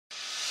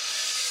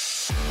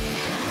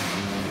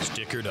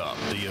Stickered Up,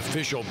 the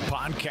official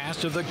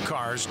podcast of the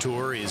Cars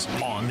Tour, is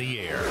on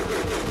the air.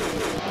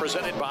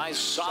 Presented by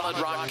Solid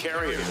Rock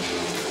Carriers.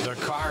 The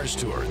Cars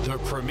Tour, the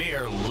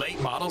premier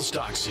late model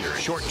stock series.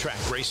 Short track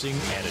racing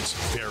at its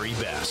very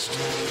best.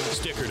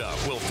 Stickered Up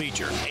will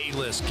feature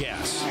A-list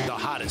guests, the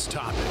hottest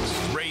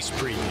topics, race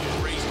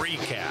previews, race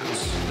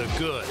recaps, the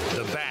good,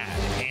 the bad,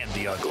 and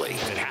the ugly.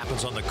 If it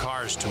happens on the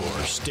Cars Tour,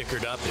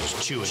 Stickered Up is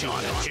chewing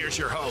on it. Here's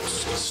your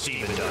host,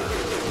 Stephen Dunn.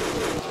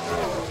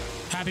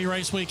 Happy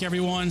race week,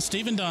 everyone.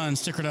 Stephen Dunn,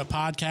 Stickered Up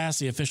Podcast,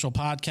 the official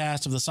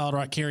podcast of the Solid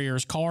Rock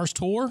Carriers Cars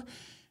Tour.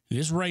 It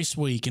is race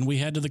week, and we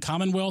head to the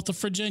Commonwealth of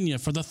Virginia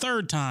for the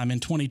third time in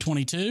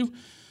 2022.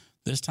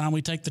 This time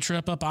we take the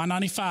trip up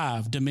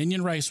I-95,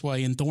 Dominion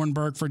Raceway in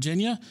Thornburg,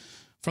 Virginia,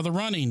 for the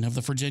running of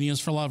the Virginias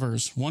for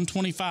Lovers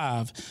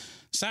 125.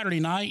 Saturday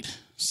night,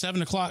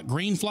 7 o'clock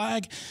green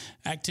flag.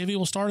 Activity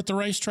will start at the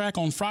racetrack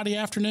on Friday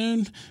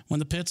afternoon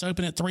when the pits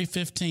open at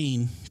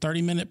 3:15.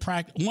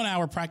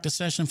 1-hour practice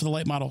session for the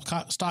late model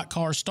stock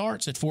car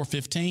starts at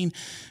 4:15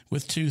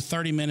 with two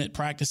 30-minute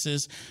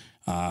practices.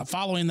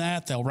 Following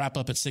that, they'll wrap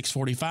up at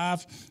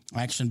 6:45.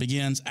 Action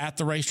begins at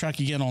the racetrack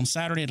again on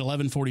Saturday at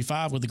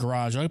 11:45 with the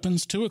garage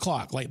opens. 2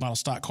 o'clock, late model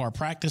stock car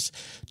practice.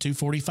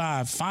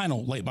 2:45,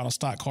 final late model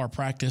stock car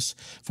practice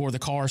for the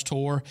Cars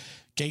Tour.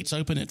 Gates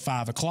open at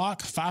 5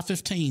 o'clock.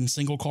 5:15,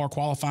 single car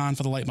qualifying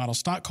for the late model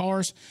stock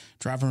cars.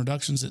 Driver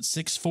reductions at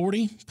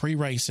 6:40.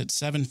 Pre-race at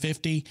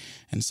 7:50.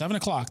 And 7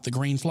 o'clock, the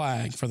green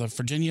flag for the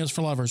Virginias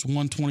for Lovers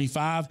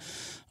 125.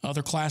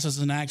 Other classes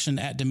in action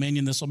at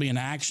Dominion. This will be an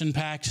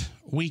action-packed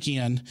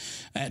weekend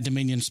at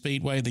Dominion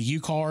Speedway. The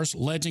U-Cars,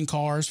 Legend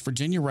Cars,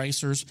 Virginia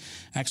Racers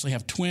actually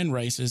have twin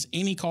races.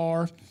 Any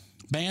car,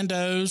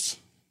 Bandos,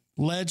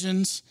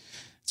 Legends.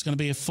 It's going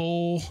to be a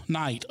full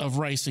night of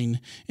racing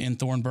in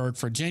Thornburg,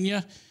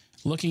 Virginia.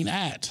 Looking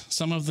at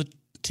some of the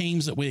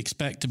teams that we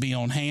expect to be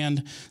on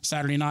hand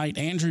Saturday night: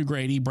 Andrew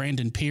Grady,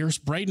 Brandon Pierce,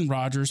 Braden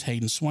Rogers,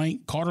 Hayden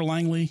Swank, Carter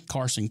Langley,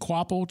 Carson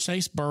Quapple,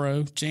 Chase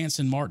Burrow,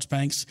 Jansen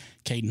Marchbanks,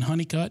 Caden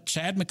Honeycutt,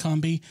 Chad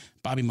McCumbee,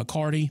 Bobby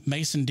McCarty,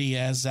 Mason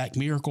Diaz, Zach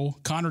Miracle,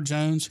 Connor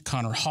Jones,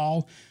 Connor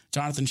Hall,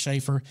 Jonathan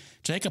Schaefer,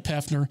 Jacob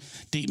Hefner,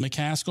 Deep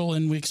McCaskill,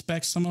 and we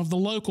expect some of the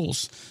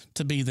locals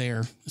to be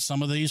there.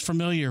 Some of these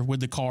familiar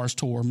with the Cars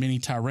Tour. Minnie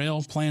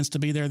Tyrell plans to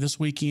be there this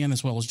weekend,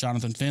 as well as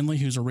Jonathan Finley,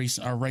 who's a race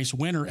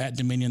winner at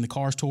Dominion, the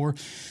Cars Tour.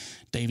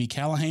 Davey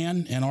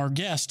Callahan, and our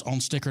guest on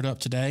Stickered Up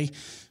today,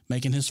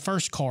 making his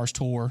first Cars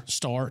Tour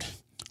start,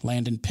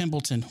 Landon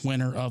Pimbleton,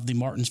 winner of the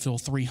Martinsville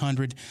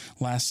 300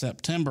 last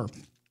September.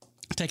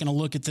 Taking a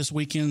look at this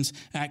weekend's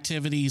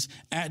activities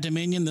at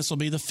Dominion, this will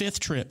be the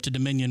fifth trip to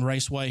Dominion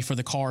Raceway for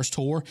the Cars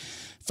Tour.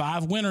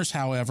 5 winners,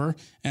 however,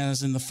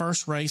 as in the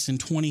first race in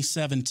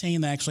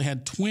 2017, they actually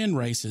had twin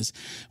races.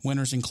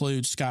 Winners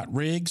include Scott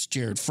Riggs,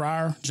 Jared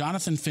Fryer,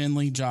 Jonathan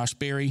Finley, Josh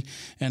Berry,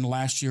 and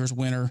last year's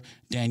winner,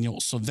 Daniel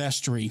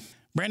Silvestri.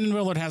 Brandon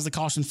Willard has the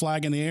caution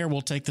flag in the air.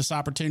 We'll take this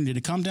opportunity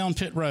to come down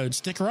pit road.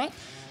 Sticker up.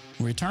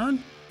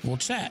 Return. We'll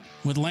chat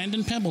with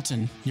Landon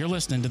Pimbleton. You're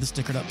listening to the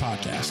Stickered Up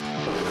Podcast.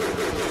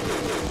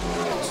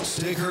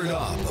 Stickered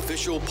Up,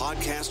 official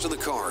podcast of the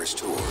Cars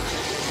Tour.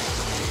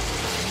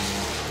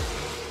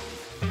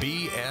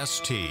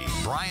 BST,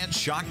 Bryant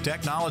Shock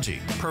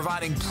Technology,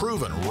 providing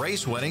proven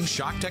race-winning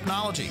shock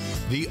technology.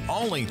 The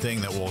only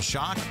thing that will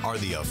shock are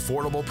the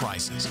affordable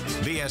prices.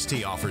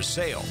 BST offers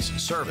sales,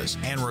 service,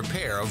 and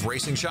repair of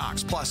racing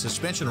shocks, plus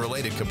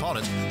suspension-related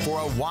components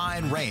for a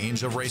wide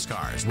range of race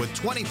cars. With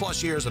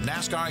 20-plus years of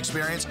NASCAR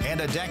experience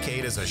and a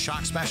decade as a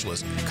shock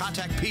specialist,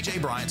 contact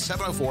PJ Bryant,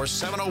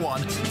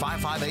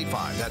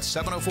 704-701-5585. That's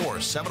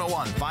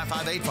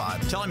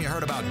 704-701-5585. Tell him you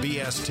heard about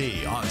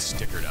BST on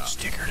Stickered Up.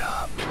 Stickered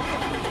Up.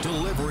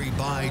 Delivery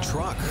by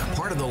truck,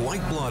 part of the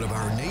lifeblood of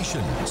our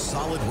nation.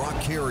 Solid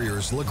Rock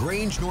Carriers,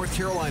 LaGrange, North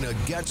Carolina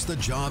gets the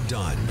job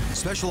done,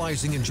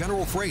 specializing in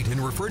general freight and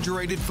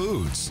refrigerated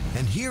foods.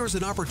 And here's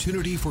an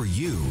opportunity for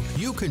you.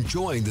 You can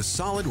join the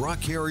Solid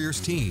Rock Carriers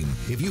team.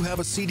 If you have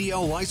a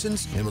CDL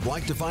license and would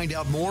like to find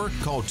out more,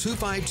 call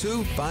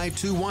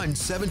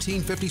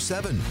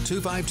 252-521-1757,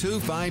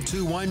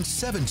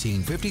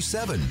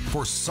 252-521-1757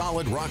 for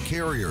Solid Rock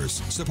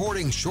Carriers,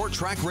 supporting short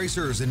track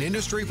racers and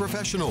industry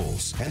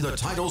professionals, and the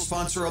title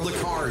sponsor of the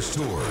Cars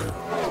Tour.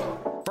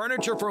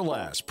 Furniture for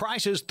less.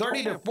 Prices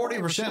 30 to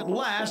 40%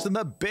 less than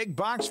the big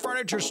box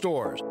furniture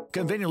stores.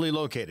 Conveniently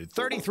located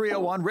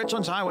 3301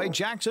 Richlands Highway,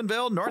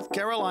 Jacksonville, North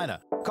Carolina.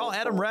 Call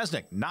Adam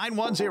Resnick,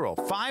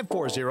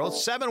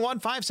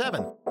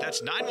 910-540-7157.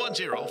 That's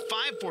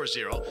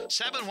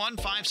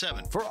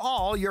 910-540-7157. For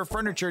all your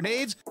furniture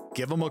needs,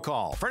 give them a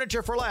call.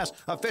 Furniture for Less,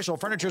 official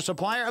furniture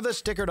supplier of the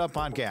Stickered Up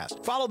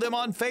Podcast. Follow them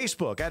on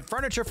Facebook at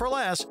Furniture for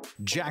Less,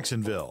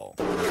 Jacksonville.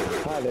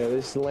 Hi there,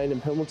 this is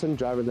Landon Pimbleton,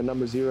 driver of the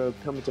number 0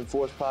 Pimbleton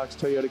Force Fox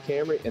Toyota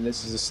Camry, and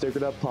this is the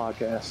Stickered Up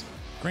Podcast.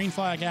 Green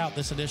flag out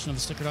this edition of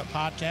the Stickered Up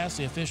Podcast,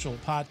 the official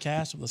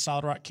podcast of the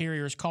Solid Rock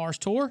Carriers Cars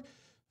Tour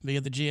via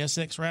the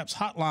GSX Wraps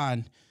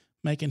hotline,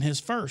 making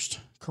his first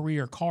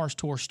career Cars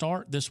Tour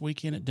start this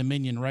weekend at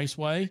Dominion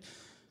Raceway.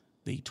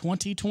 The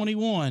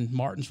 2021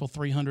 Martinsville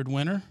 300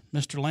 winner,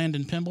 Mr.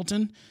 Landon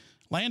Pimbleton.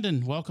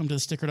 Landon, welcome to the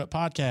Stickered Up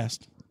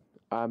Podcast.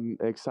 I'm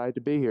excited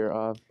to be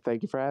here.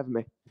 Thank you for having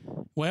me.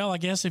 Well, I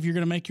guess if you're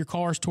going to make your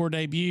Cars Tour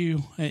debut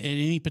at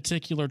any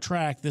particular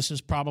track, this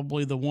is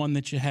probably the one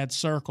that you had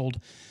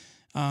circled.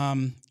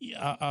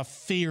 A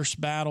fierce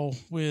battle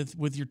with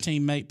your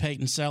teammate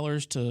Peyton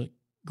Sellers to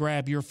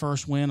grab your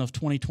first win of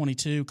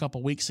 2022 a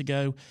couple weeks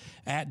ago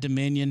at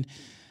Dominion.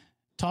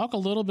 Talk a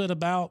little bit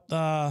about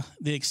the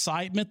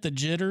excitement, the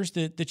jitters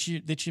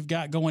that you've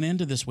got going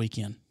into this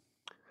weekend.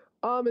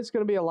 It's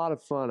going to be a lot of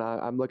fun.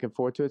 I'm looking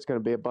forward to it. It's going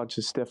to be a bunch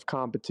of stiff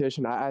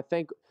competition. I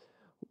think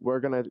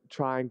we're going to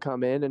try and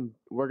come in and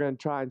we're going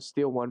to try and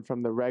steal one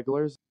from the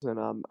regulars.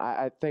 And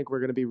I think we're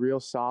going to be real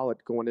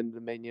solid going into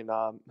Dominion.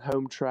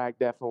 Home track,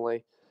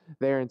 definitely,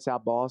 there in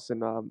South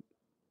Boston.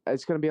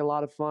 It's going to be a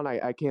lot of fun.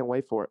 I can't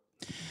wait for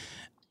it.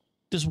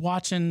 Does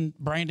watching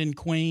Brandon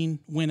Queen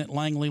win at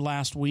Langley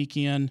last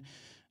weekend,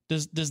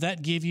 does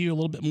that give you a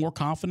little bit more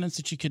confidence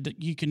that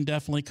you can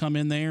definitely come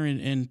in there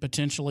and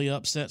potentially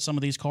upset some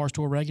of these Cars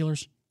Tour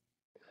regulars?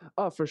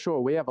 For sure.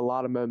 We have a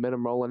lot of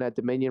momentum rolling at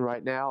Dominion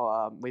right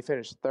now. We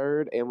finished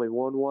third and we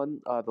won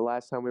one the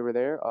last time we were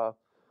there.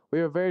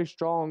 We were very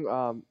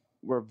strong.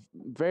 We're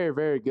very,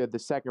 very good the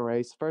second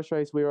race. First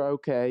race, we were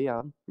okay,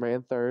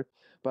 ran third.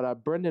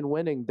 But Brendan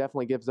winning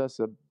definitely gives us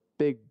a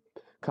big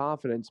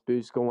confidence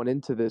boost going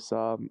into this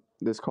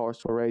this Cars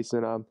Tour race.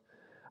 And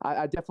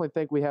I definitely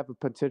think we have the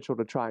potential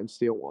to try and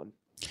steal one.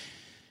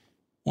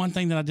 One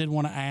thing that I did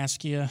want to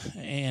ask you,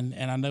 and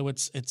I know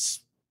it's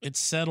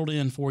settled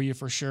in for you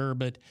for sure,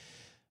 but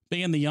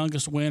being the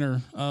youngest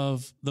winner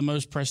of the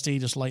most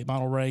prestigious late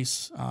model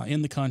race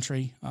in the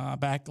country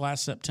back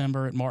last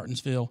September at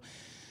Martinsville,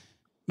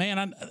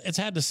 man, it's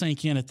had to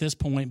sink in at this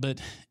point, but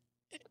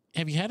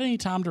have you had any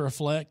time to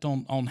reflect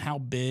on how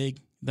big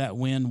that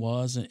win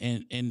was?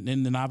 And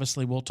then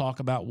obviously we'll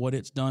talk about what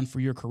it's done for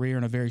your career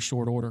in a very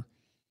short order.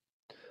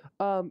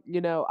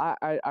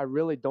 I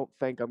really don't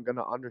think I'm going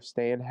to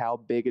understand how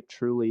big it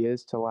truly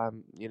is till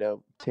I'm,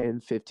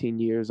 10, 15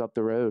 years up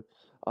the road.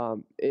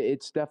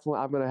 It's definitely,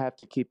 I'm going to have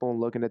to keep on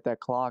looking at that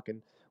clock.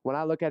 And when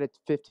I look at it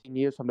 15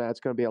 years from now, it's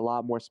going to be a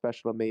lot more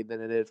special to me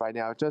than it is right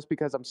now, just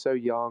because I'm so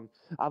young.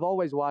 I've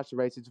always watched the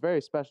race. It's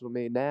very special to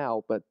me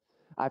now, but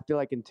I feel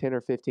like in 10 or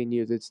 15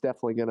 years, it's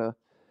definitely going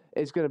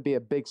to be a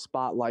big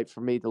spotlight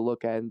for me to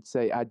look at and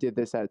say, I did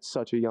this at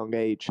such a young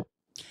age.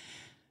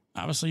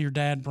 Obviously, your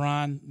dad,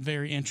 Brian,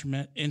 very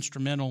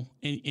instrumental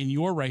in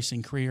your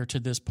racing career to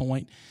this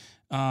point.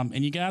 And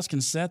you guys can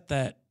set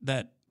that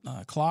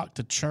clock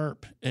to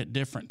chirp at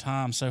different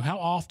times. So how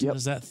often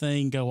does that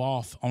thing go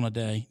off on a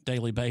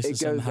daily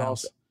basis in the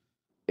house?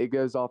 It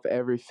goes off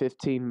every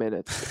 15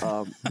 minutes.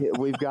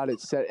 We've got it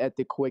set at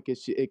the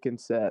quickest it can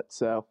set.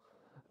 So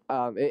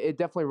it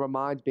definitely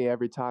reminds me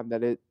every time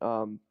that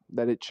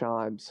it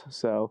chimes.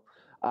 So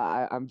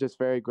I'm just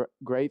very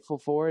grateful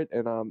for it,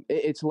 and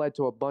it's led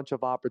to a bunch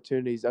of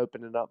opportunities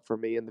opening up for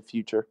me in the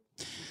future.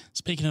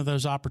 Speaking of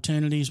those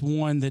opportunities,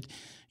 one that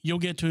you'll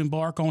get to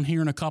embark on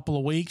here in a couple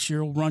of weeks,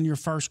 you'll run your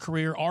first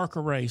career ARCA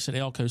race at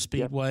Elko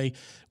Speedway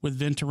with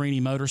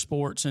Venturini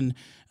Motorsports, and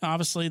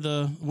obviously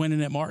the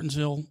winning at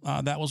Martinsville,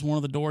 that was one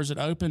of the doors that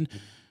opened.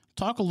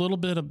 Talk a little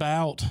bit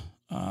about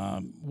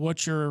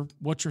what your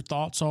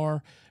thoughts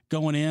are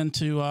going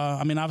into,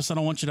 obviously I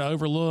don't want you to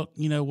overlook,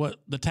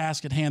 what the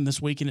task at hand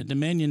this weekend at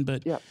Dominion,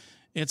 but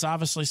it's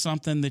obviously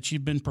something that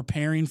you've been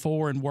preparing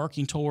for and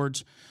working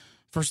towards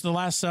for the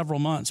last several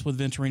months with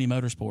Venturini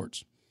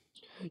Motorsports.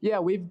 Yeah,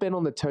 we've been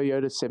on the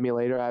Toyota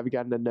simulator. I've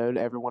gotten to know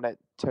everyone at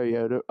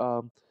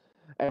Toyota,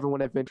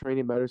 everyone at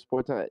Venturini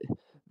Motorsports.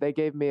 They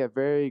gave me a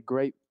very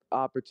great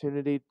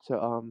opportunity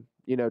to,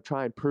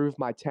 try and prove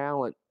my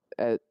talent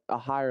at a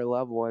higher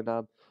level,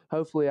 and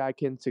hopefully I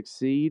can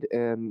succeed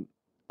and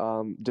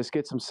just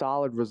get some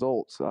solid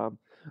results.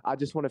 I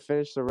just want to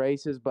finish the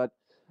races, but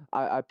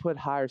I put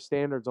higher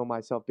standards on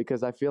myself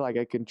because I feel like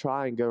I can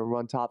try and go and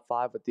run top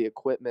 5 with the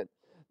equipment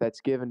that's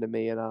given to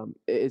me. And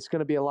it's going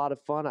to be a lot of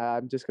fun.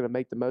 I'm just going to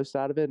make the most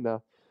out of it,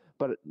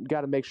 but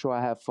got to make sure I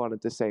have fun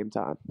at the same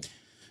time.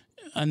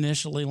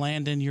 Initially,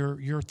 Landon,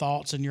 your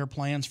thoughts and your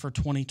plans for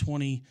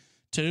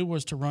 2022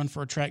 was to run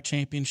for a track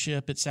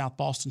championship at South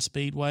Boston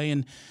Speedway,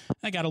 and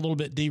that got a little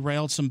bit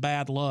derailed, some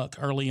bad luck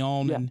early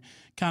on, and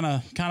kind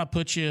of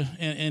put you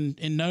in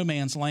no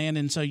man's land.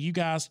 And so you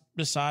guys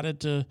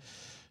decided to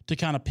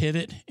kind of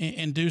pivot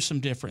and do some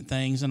different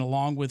things. And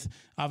along with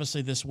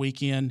obviously this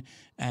weekend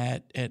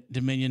at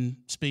Dominion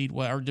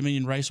Speedway or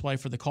Dominion Raceway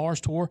for the Cars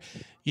Tour,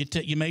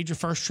 you made your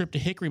first trip to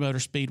Hickory Motor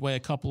Speedway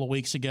a couple of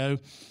weeks ago.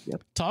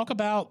 Talk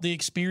about the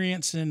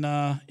experience in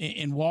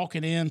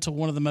walking into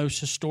one of the most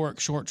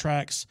historic short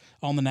tracks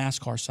on the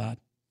NASCAR side.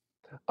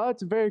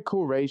 It's a very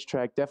cool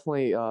racetrack,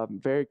 definitely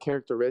very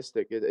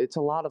characteristic. It's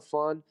a lot of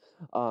fun.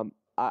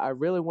 I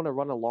really want to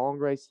run a long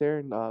race there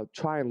and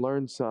try and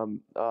learn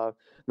some.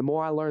 The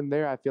more I learn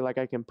there, I feel like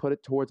I can put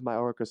it towards my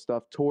ARCA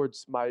stuff,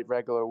 towards my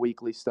regular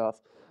weekly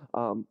stuff.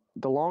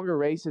 The longer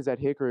races at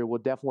Hickory will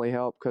definitely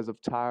help because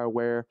of tire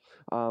wear.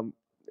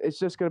 it's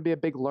just going to be a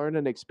big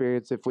learning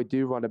experience if we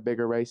do run a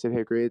bigger race at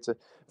Hickory. It's a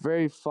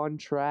very fun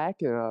track,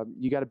 and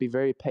you got to be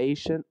very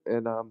patient,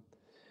 and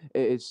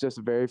it's just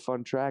a very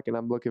fun track, and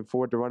I'm looking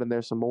forward to running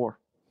there some more.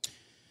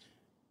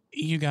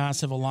 You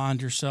guys have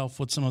aligned yourself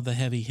with some of the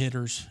heavy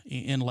hitters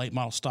in late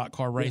model stock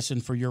car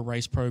racing for your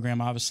race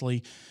program.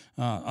 Obviously,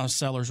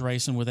 Sellers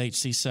Racing with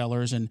HC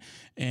Sellers and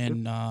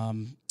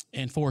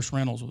Forrest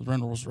Reynolds with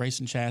Reynolds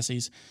Racing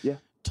Chassis. Yeah.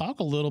 Talk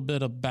a little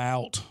bit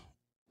about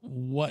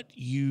what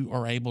you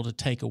are able to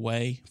take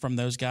away from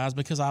those guys,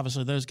 because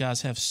obviously those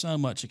guys have so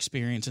much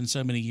experience and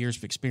so many years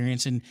of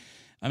experience. And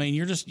I mean,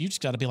 you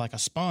just got to be like a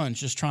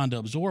sponge just trying to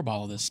absorb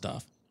all of this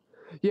stuff.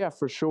 Yeah,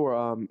 for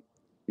sure.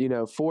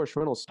 Forrest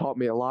Reynolds taught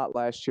me a lot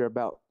last year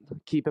about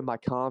keeping my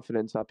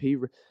confidence up.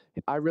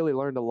 I really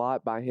learned a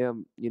lot by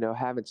him,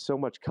 having so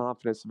much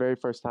confidence. The very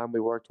first time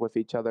we worked with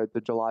each other at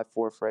the July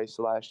 4th race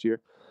last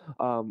year,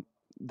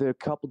 the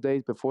couple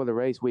days before the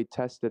race, we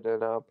tested,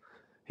 and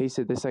he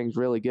said, this thing's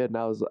really good. And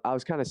I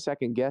was kind of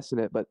second guessing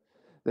it, but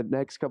the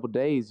next couple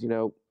days,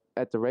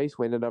 at the race,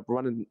 we ended up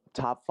running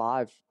top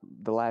 5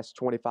 the last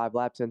 25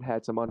 laps and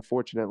had some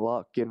unfortunate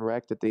luck getting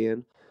wrecked at the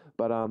end.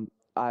 But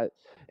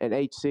and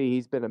HC,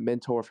 he's been a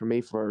mentor for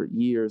me for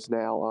years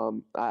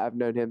now. I've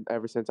known him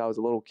ever since I was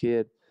a little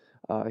kid.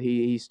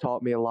 He's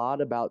taught me a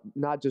lot about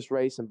not just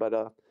racing,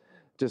 but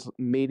just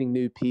meeting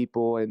new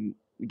people and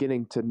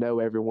getting to know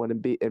everyone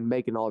and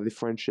making all the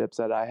friendships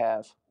that I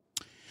have.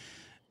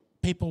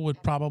 People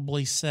would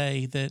probably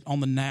say that on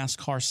the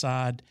NASCAR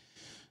side,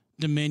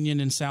 Dominion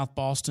and South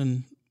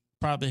Boston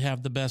probably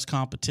have the best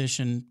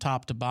competition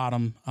top to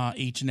bottom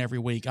each and every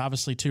week.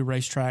 Obviously, 2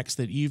 racetracks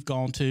that you've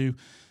gone to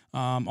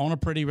on a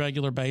pretty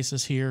regular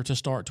basis here to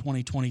start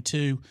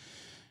 2022.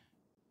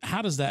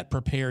 How does that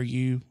prepare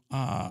you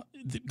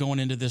going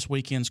into this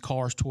weekend's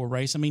Cars Tour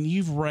race? I mean,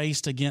 you've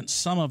raced against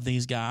some of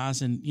these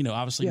guys, and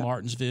obviously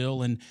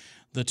Martinsville and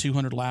the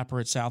 200 lapper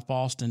at South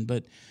Boston.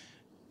 But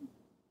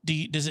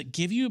does it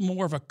give you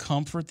more of a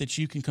comfort that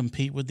you can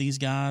compete with these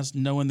guys,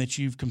 knowing that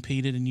you've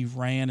competed and you've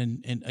ran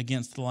and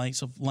against the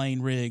likes of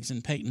Lane Riggs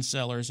and Peyton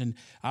Sellers, and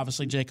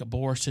obviously Jacob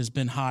Borst has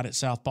been hot at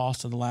South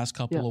Boston the last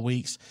couple of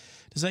weeks?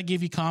 Does that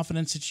give you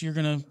confidence that you're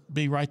going to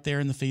be right there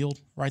in the field,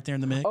 right there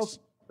in the mix?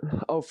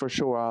 Oh, for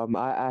sure.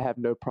 I have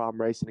no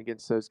problem racing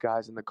against those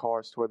guys in the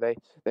Cars Tour.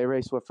 They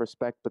race with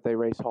respect, but they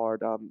race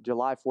hard.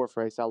 July 4th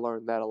race, I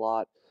learned that a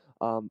lot.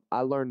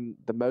 I learned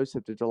the most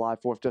at the July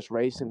 4th just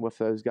racing with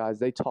those guys.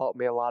 They taught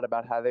me a lot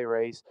about how they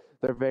race.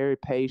 They're very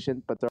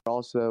patient, but they're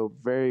also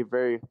very,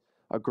 very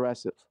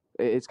aggressive.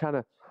 It's kind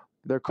of –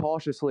 they're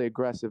cautiously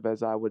aggressive,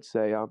 as I would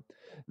say.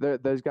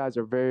 Those guys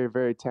are very,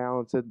 very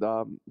talented.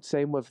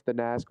 Same with the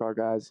NASCAR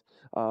guys.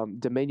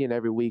 Dominion,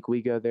 every week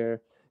we go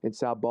there in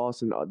South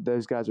Boston.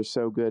 Those guys are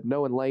so good.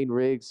 Knowing Lane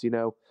Riggs,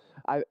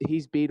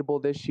 he's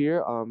beatable this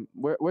year.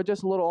 We're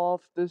just a little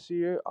off this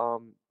year.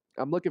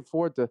 I'm looking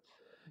forward to,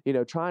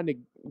 trying to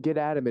get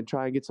at him and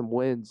try and get some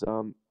wins.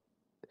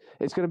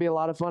 It's going to be a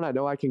lot of fun. I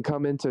know I can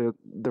come into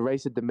the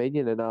race at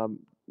Dominion and,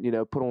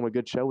 put on a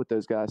good show with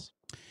those guys.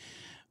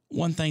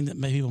 One thing that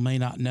people may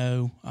not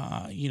know,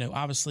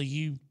 obviously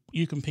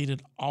you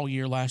competed all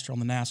year last year on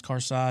the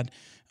NASCAR side,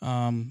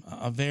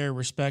 a very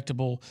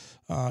respectable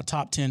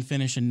top 10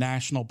 finish in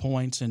national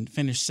points and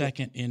finished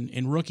second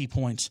in rookie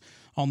points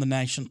on the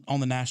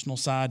national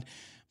side.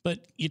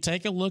 But you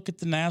take a look at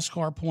the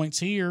NASCAR points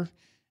here,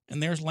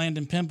 and there's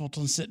Landon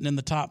Pimpleton sitting in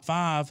the top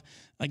 5.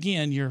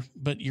 Again, your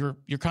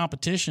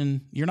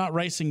competition, you're not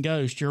racing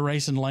Ghost, you're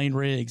racing Lane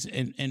Riggs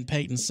and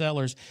Peyton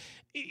Sellers.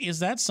 Is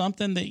that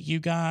something that you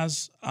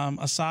guys,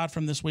 aside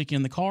from this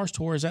weekend, the Cars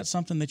Tour, is that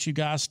something that you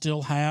guys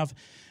still have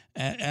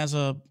as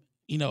a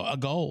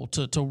goal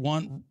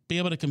to be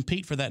able to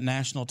compete for that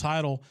national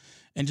title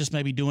and just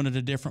maybe doing it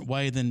a different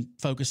way than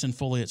focusing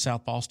fully at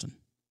South Boston?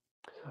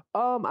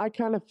 I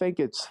kind of think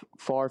it's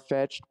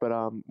far-fetched, but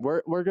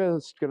we're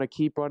just gonna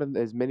keep running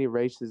as many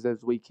races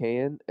as we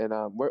can, and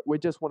we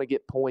just want to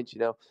get points.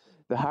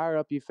 The higher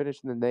up you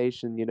finish in the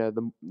nation,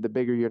 the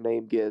bigger your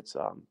name gets.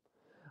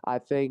 I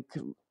think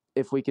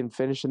if we can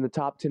finish in the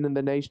top 10 in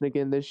the nation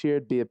again this year,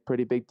 it'd be a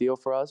pretty big deal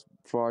for us,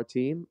 for our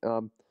team.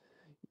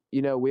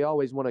 We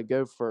always want to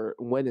go for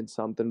winning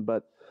something,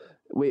 but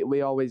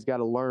we always got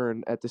to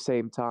learn at the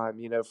same time,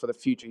 for the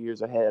future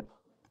years ahead.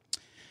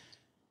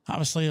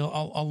 Obviously, a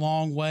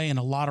long way and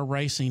a lot of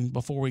racing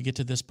before we get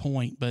to this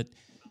point, but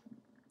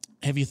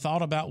have you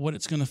thought about what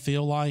it's going to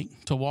feel like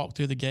to walk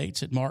through the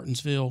gates at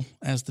Martinsville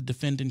as the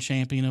defending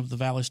champion of the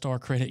Valley Star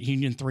Credit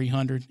Union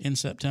 300 in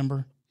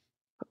September?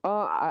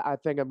 I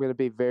think I'm going to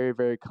be very,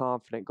 very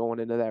confident going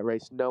into that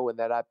race, knowing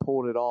that I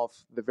pulled it off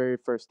the very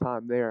first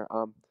time there.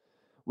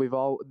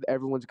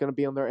 Everyone's going to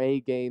be on their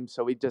A game,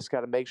 so we just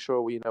got to make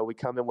sure we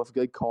come in with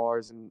good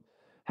cars and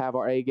have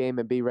our A game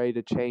and be ready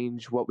to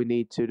change what we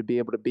need to be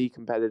able to be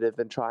competitive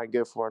and try and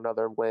go for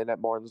another win at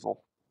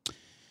Martinsville.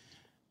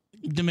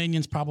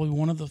 Dominion's probably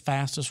one of the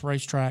fastest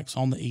racetracks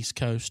on the East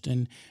Coast,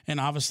 and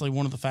obviously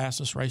one of the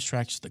fastest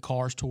racetracks the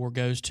Cars Tour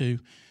goes to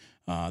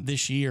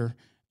this year.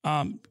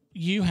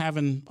 You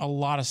having a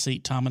lot of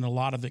seat time and a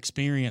lot of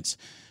experience,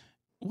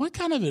 What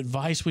kind of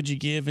advice would you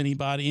give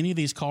anybody, any of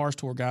these Cars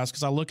Tour guys?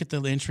 Because I look at the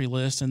entry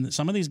list, and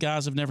some of these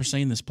guys have never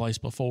seen this place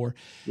before.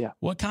 Yeah.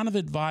 What kind of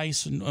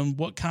advice and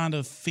what kind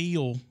of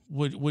feel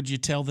would you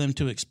tell them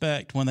to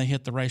expect when they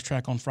hit the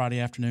racetrack on Friday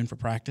afternoon for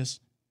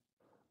practice?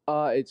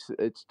 It's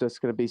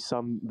just going to be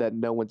some that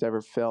no one's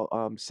ever felt.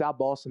 South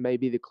Boston may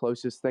be the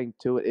closest thing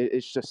to it.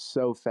 It's just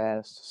so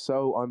fast,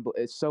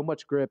 it's so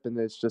much grip, and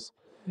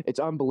it's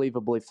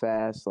unbelievably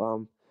fast.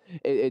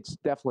 It's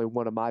definitely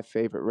one of my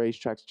favorite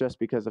racetracks just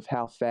because of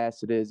how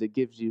fast it is. It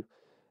gives you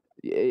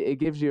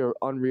an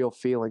unreal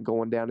feeling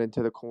going down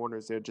into the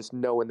corners there, just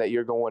knowing that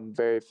you're going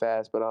very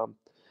fast. But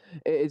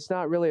it's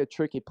not really a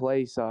tricky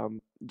place.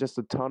 Just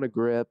a ton of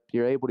grip.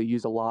 You're able to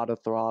use a lot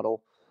of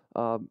throttle.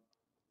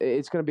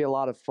 It's going to be a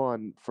lot of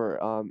fun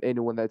for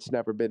anyone that's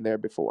never been there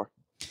before.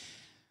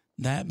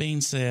 That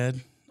being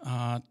said,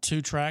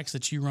 2 tracks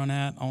that you run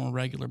at on a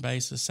regular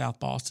basis, South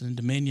Boston and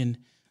Dominion,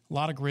 a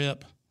lot of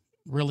grip,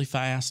 really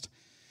fast.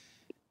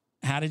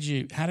 How did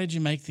you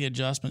make the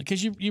adjustment?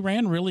 Because you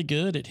ran really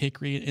good at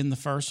Hickory in the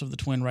first of the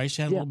twin race.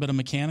 You had a little bit of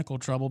mechanical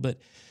trouble, but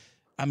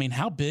I mean,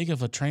 how big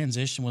of a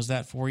transition was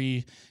that for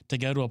you to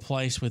go to a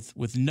place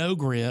with no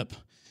grip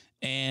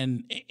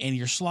and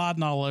you're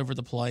sliding all over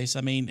the place?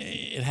 I mean,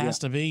 it has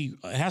to be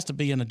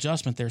an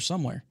adjustment there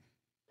somewhere.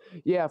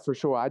 Yeah, for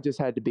sure. I just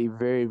had to be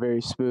very,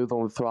 very smooth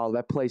on the throttle.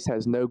 That place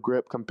has no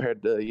grip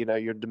compared to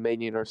your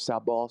Dominion or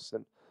South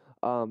Boston.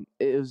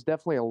 It was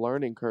definitely a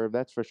learning curve,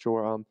 that's for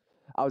sure.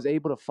 I was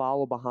able to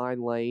follow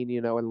behind Lane,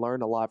 and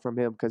learn a lot from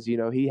him because,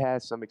 he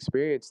has some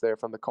experience there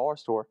from the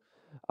Cars Tour.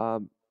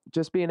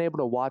 Just being able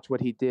to watch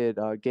what he did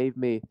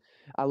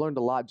I learned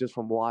a lot just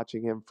from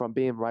watching him, from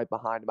being right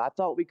behind him. I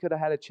thought we could have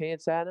had a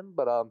chance at him,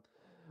 but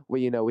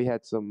we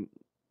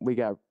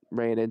got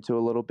ran into a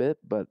little bit,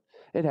 but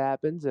it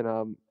happens, and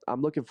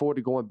I'm looking forward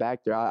to going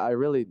back there. I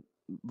really,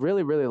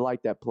 really, really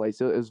like that place.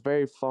 It was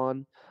very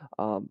fun.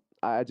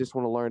 I just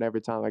want to learn every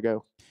time I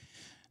go.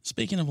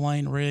 Speaking of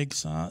Lane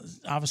Riggs,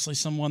 obviously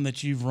someone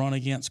that you've run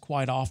against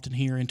quite often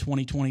here in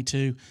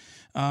 2022.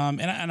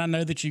 And I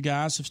know that you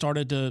guys have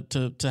started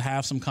to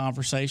have some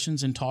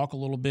conversations and talk a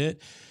little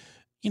bit.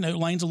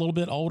 Lane's a little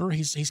bit older.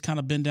 He's kind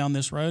of been down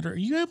this road. Are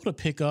you able to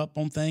pick up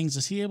on things?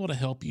 Is he able to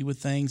help you with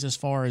things as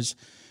far as,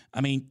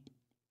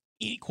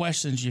 any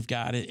questions you've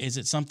got? Is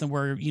it something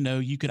where,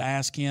 you could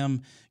ask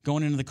him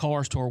going into the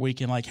Cars Tour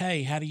weekend, like,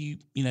 hey, how do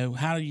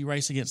you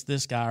race against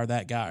this guy or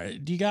that guy?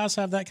 Do you guys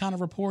have that kind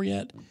of rapport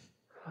yet?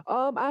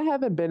 I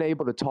haven't been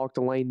able to talk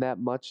to Lane that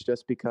much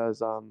just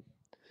because,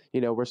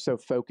 we're so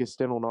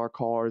focused in on our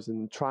cars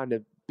and trying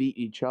to beat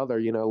each other.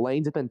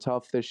 Lane's been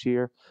tough this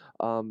year.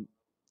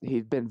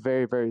 He's been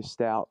very, very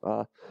stout.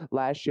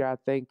 Last year, I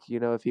think,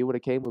 if he would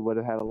have came, we would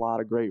have had a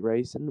lot of great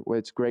racing.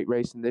 It's great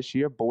racing this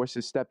year. Boris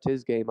has stepped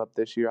his game up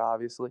this year,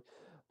 obviously.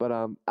 But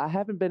I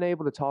haven't been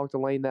able to talk to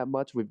Lane that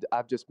much.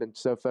 I've just been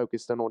so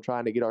focused in on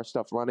trying to get our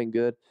stuff running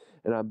good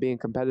and being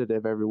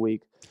competitive every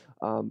week.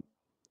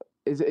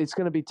 It's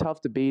going to be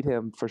tough to beat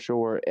him for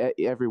sure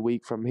every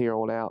week from here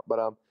on out.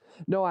 But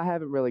no, I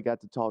haven't really got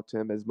to talk to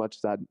him as much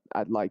as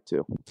I'd like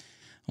to.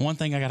 One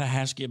thing I got to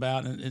ask you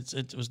about, and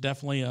it was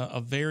definitely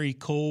a very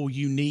cool,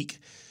 unique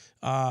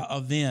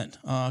event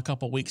a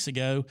couple of weeks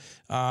ago.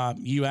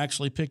 You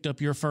actually picked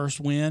up your first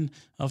win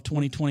of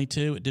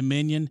 2022 at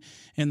Dominion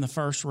in the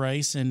first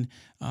race, and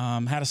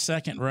had a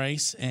second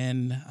race,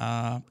 and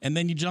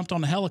then you jumped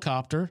on the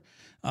helicopter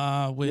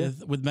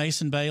with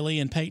Mason Bailey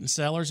and Peyton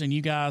Sellers, and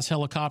you guys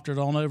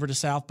helicoptered on over to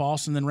South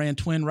Boston, then ran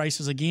twin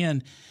races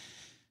again.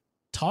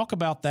 Talk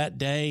about that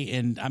day,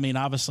 and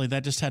obviously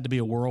that just had to be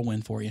a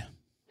whirlwind for you.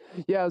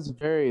 Yeah, it was a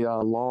very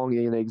long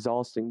and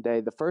exhausting day.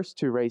 The first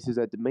 2 races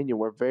at Dominion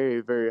were very,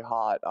 very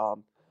hot.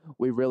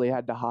 We really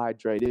had to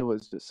hydrate. It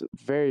was just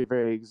very,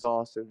 very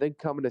exhausting. Then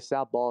coming to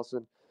South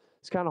Boston,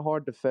 it's kind of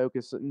hard to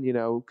focus,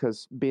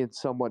 because being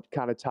somewhat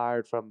kind of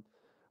tired from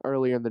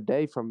earlier in the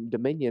day from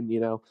Dominion,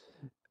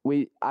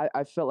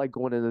 I felt like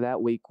going into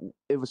that week,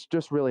 it was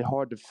just really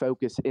hard to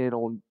focus in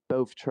on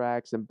both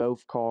tracks and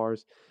both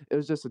cars. It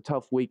was just a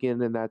tough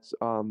weekend, and that's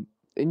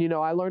and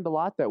I learned a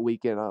lot that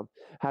weekend,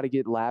 how to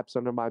get laps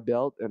under my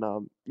belt,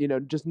 and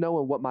just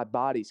knowing what my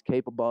body's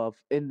capable of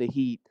in the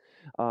heat.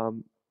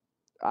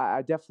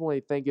 I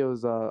definitely think it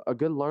was a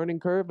good learning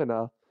curve, and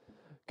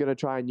gonna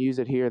try and use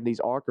it here in these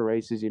ARCA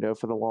races,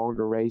 for the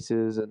longer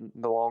races and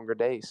the longer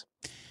days.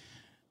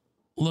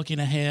 Looking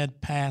ahead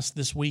past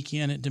this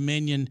weekend at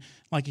Dominion,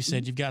 like you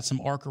said, you've got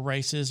some ARCA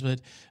races, but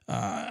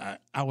I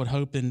would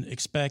hope and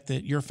expect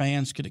that your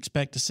fans could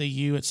expect to see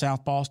you at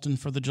South Boston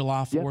for the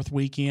July 4th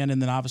weekend, and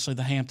then obviously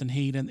the Hampton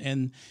Heat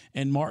and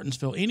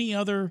Martinsville. Any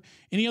other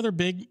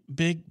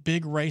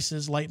big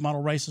races, late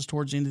model races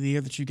towards the end of the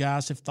year that you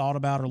guys have thought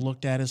about or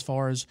looked at as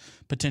far as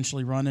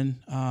potentially running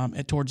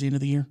towards the end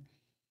of the year?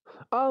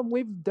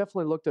 We've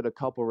definitely looked at a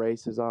couple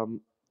races.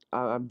 I'm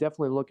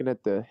definitely looking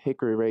at the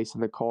Hickory race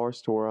in the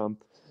Cars Tour.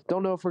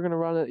 Don't know if we're going to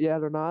run it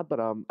yet or not, but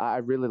I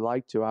really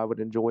like to. I would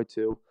enjoy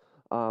to.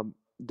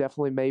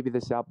 definitely maybe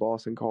the South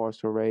Boston Cars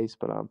Tour race,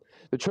 but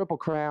the Triple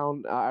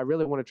Crown, I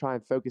really want to try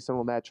and focus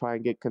on that, try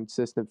and get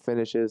consistent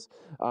finishes.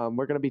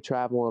 We're going to be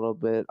traveling a little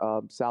bit,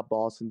 South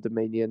Boston,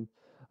 Dominion,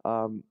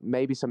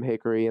 maybe some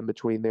Hickory in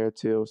between there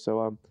too.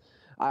 So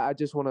I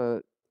just want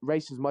to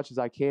race as much as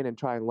I can and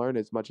try and learn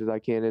as much as I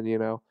can,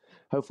 and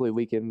hopefully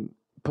we can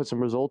put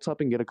some results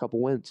up and get a couple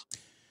wins.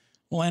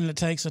 Well, and it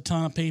takes a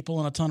ton of people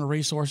and a ton of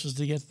resources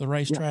to get to the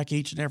racetrack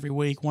each and every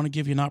week. Want to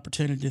give you an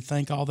opportunity to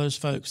thank all those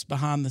folks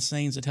behind the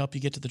scenes that help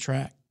you get to the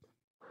track.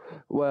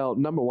 Well,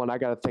 number one, I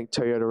got to thank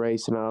Toyota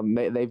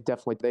Racing. They've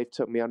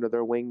took me under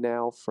their wing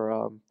now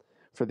for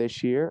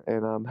this year,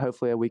 and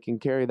hopefully we can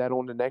carry that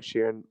on to next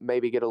year and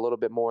maybe get a little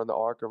bit more in the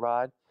ARCA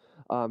ride.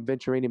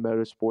 Venturini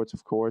Motorsports,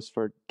 of course,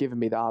 for giving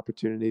me the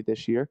opportunity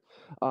this year.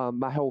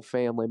 My whole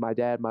family, my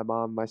dad, my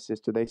mom, my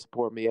sister, they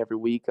support me every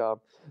week.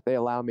 They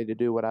allow me to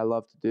do what I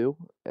love to do.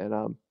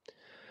 And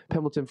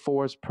Pendleton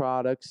Forest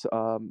Products,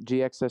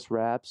 GXS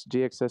Wraps.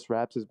 GXS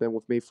Wraps has been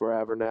with me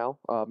forever now,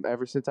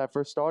 ever since I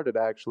first started,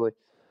 actually.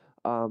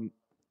 I'm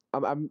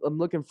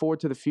looking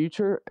forward to the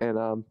future,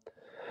 and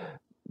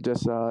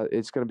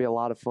it's going to be a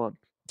lot of fun.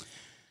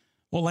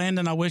 Well,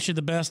 Landon, I wish you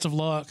the best of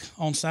luck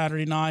on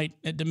Saturday night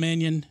at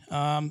Dominion.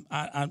 I'm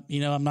not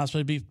supposed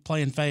to be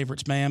playing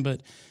favorites, man, but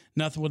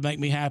nothing would make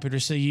me happier to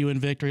see you in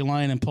victory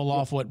lane and pull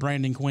off what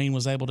Brandon Queen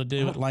was able to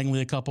do at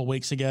Langley a couple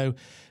weeks ago.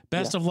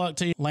 Best of luck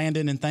to you,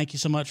 Landon, and thank you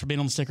so much for being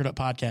on the Stickered Up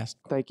podcast.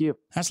 Thank you.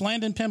 That's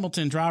Landon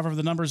Pendleton, driver of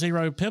the number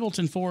 0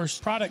 Pendleton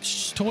Forest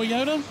Products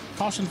Toyota.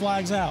 Caution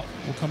flags out.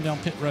 We'll come down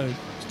pit road.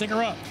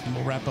 Sticker up, and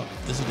we'll wrap up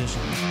this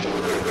edition.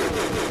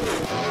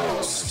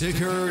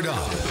 Stickered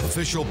Up,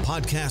 official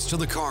podcast of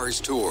the Cars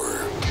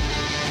Tour.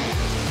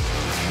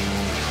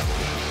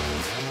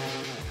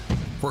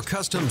 For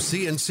custom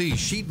CNC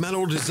sheet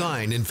metal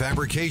design and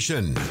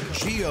fabrication,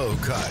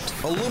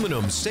 GeoCut,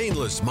 aluminum,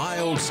 stainless,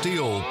 mild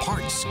steel,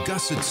 parts,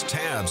 gussets,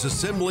 tabs,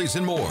 assemblies,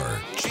 and more.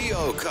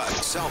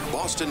 GeoCut, South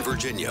Boston,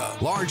 Virginia.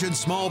 Large and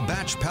small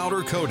batch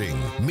powder coating,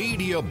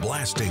 media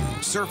blasting,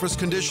 surface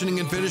conditioning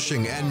and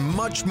finishing, and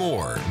much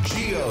more.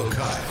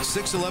 GeoCut,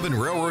 611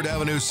 Railroad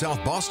Avenue,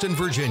 South Boston,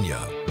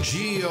 Virginia.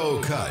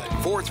 GeoCut,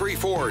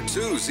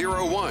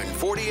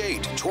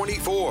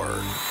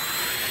 434-201-4824.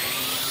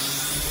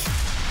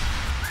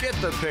 Get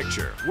the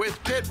picture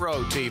with Pit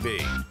Road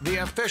TV,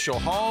 the official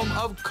home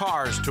of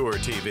Cars Tour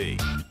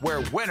TV, where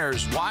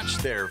winners watch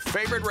their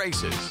favorite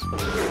races.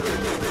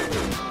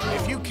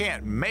 If you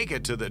can't make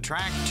it to the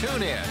track,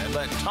 tune in and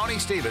let Tony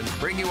Stevens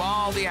bring you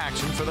all the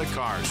action for the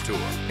Cars Tour.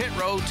 Pit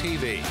Road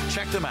TV.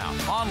 Check them out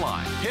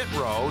online,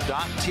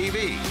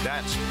 pitrow.tv.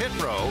 That's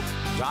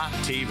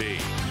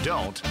pitrow.tv.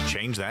 Don't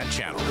change that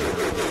channel.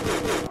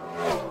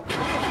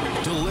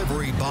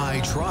 Delivery by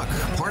truck,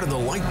 part of the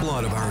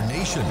lifeblood of our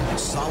nation.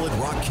 Solid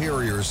Rock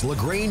Carriers,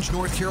 LaGrange,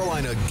 North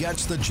Carolina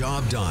gets the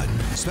job done,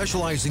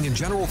 specializing in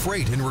general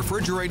freight and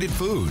refrigerated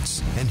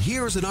foods. And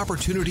here's an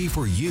opportunity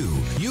for you.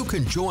 You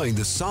can join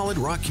the Solid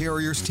Rock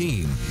Carriers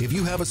team. If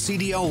you have a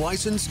CDL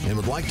license and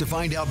would like to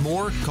find out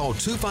more, call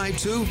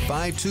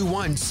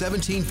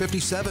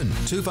 252-521-1757,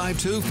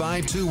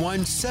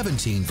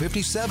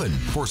 252-521-1757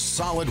 for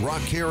Solid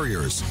Rock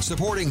Carriers,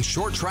 supporting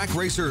short track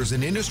racers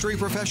and industry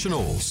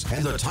professionals,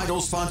 and the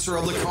title sponsor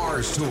of the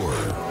Cars Tour.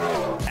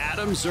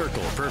 Adam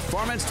Zirkle,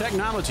 Performance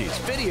Technologies,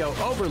 video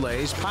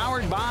overlays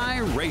powered by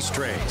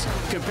Racetrays.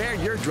 Compare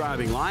your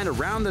driving line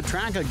around the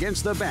track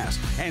against the best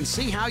and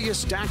see how you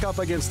stack up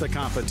against the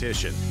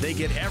competition. They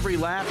get every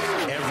lap,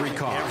 every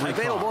car.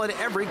 Available at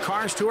every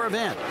Cars Tour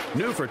event.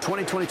 New for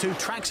 2022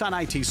 Traxon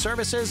IT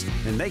services,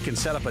 and they can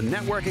set up a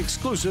network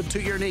exclusive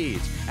to your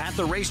needs at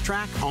the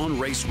racetrack on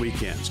race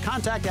weekends.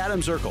 Contact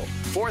Adam Zirkle,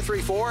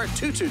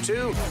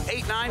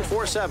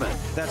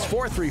 434-222-8947. That's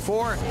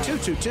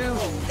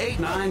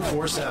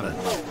 434-222-8947.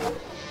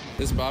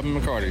 This is Bobby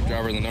McCarty,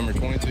 driver of the number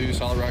 22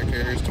 Solid Rock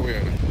Carriers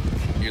Toyota.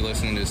 You're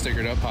listening to the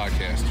Stickered Up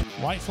Podcast.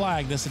 White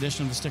flag, this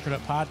edition of the Stickered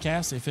Up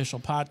Podcast, the official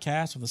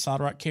podcast of the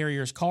Solid Rock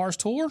Carriers Cars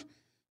Tour.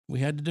 We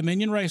head to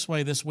Dominion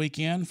Raceway this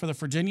weekend for the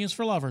Virginia's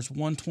for Lovers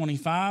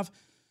 125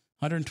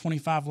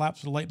 laps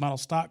for the late model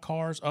stock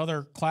cars.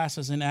 Other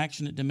classes in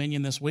action at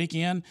Dominion this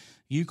weekend.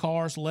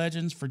 U-Cars,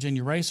 Legends,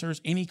 Virginia Racers,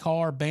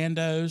 IndyCar,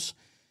 Bandos.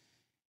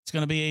 It's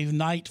going to be a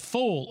night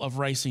full of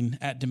racing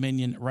at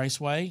Dominion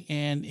Raceway.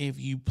 And if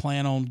you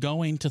plan on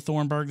going to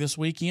Thornburg this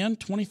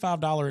weekend,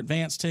 $25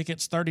 advance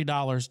tickets,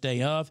 $30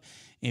 day of.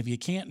 If you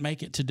can't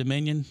make it to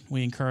Dominion,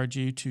 we encourage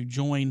you to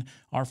join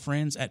our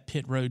friends at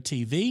Pit Road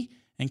TV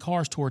and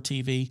Cars Tour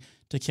TV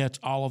to catch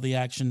all of the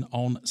action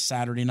on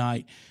Saturday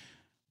night.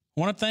 I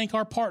want to thank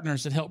our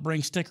partners that help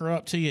bring Sticker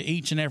Up to you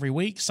each and every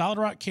week. Solid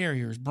Rock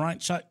Carriers,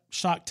 Bryant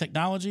Shock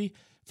Technology,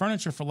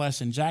 Furniture for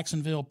Less in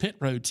Jacksonville, Pit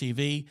Road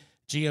TV,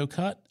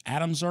 GeoCut,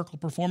 Adam Zirkle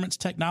Performance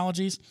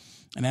Technologies.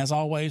 And as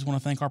always, want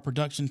to thank our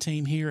production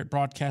team here at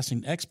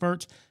Broadcasting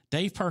Experts,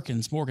 Dave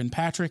Perkins, Morgan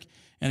Patrick.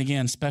 And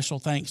again, special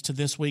thanks to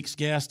this week's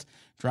guest,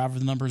 driver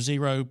of the number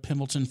 0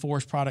 Pendleton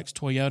Forest Products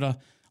Toyota,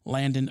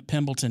 Landon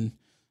Pendleton.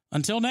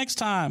 Until next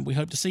time, we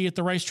hope to see you at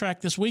the racetrack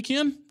this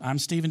weekend. I'm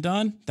Stephen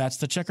Dunn. That's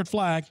the checkered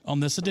flag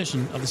on this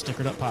edition of the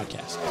Stickered Up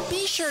Podcast.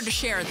 Be sure to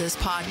share this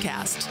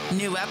podcast.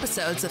 New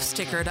episodes of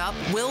Stickered Up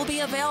will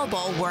be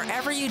available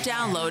wherever you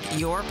download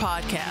your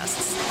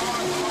podcasts.